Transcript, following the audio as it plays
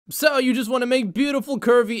So you just want to make beautiful,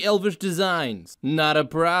 curvy, elvish designs. Not a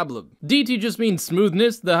problem. DT just means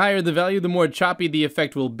smoothness. The higher the value, the more choppy the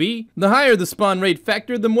effect will be. The higher the spawn rate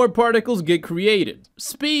factor, the more particles get created.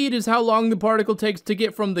 Speed is how long the particle takes to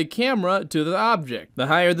get from the camera to the object. The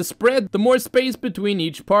higher the spread, the more space between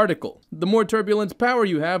each particle. The more turbulence power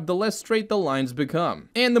you have, the less straight the lines become.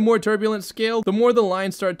 And the more turbulence scale, the more the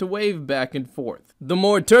lines start to wave back and forth. The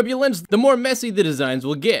more turbulence, the more messy the designs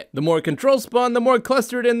will get. The more control spawn, the more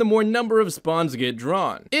clustered, and the more number of spawns get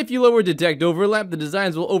drawn. If you lower detect overlap, the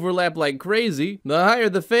designs will overlap like crazy. The higher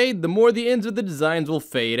the fade, the more the ends of the designs will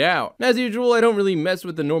fade out. As usual, I don't really mess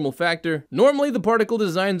with the normal factor. Normally, the particle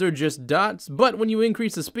designs are just dots, but when you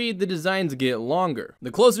increase the speed, the designs get longer.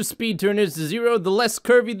 The closer speed turn is to 0, the less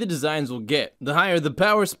curvy the designs will get. The higher the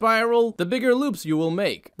power spiral, the bigger loops you will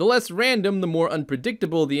make. The less random, the more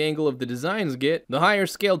unpredictable the angle of the designs get. The higher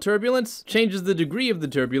scale turbulence changes the degree of the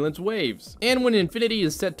turbulence waves. And when infinity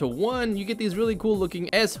is set to 1, you get these really cool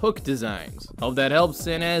looking S-hook designs. Hope that helps,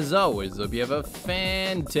 and as always, hope you have a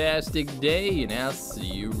fantastic day, and I'll see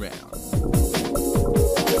you around.